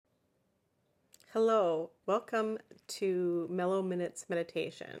Hello, welcome to Mellow Minutes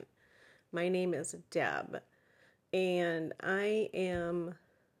Meditation. My name is Deb, and I am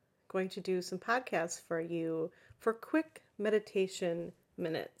going to do some podcasts for you for quick meditation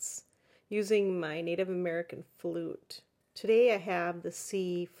minutes using my Native American flute. Today I have the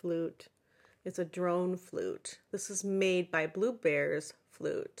C flute. It's a drone flute. This is made by Blue Bear's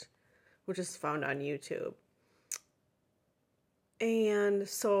Flute, which is found on YouTube. And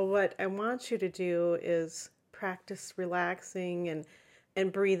so what I want you to do is practice relaxing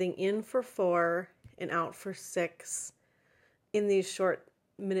and breathing in for 4 and out for 6 in these short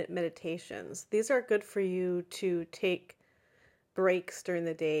minute meditations. These are good for you to take breaks during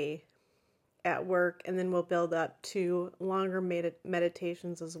the day at work, and then we'll build up to longer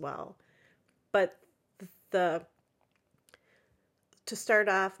meditations as well. But to start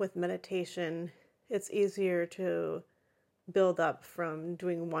off with meditation, it's easier to build up from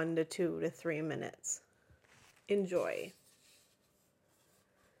doing 1 to 2 to 3 minutes. Enjoy.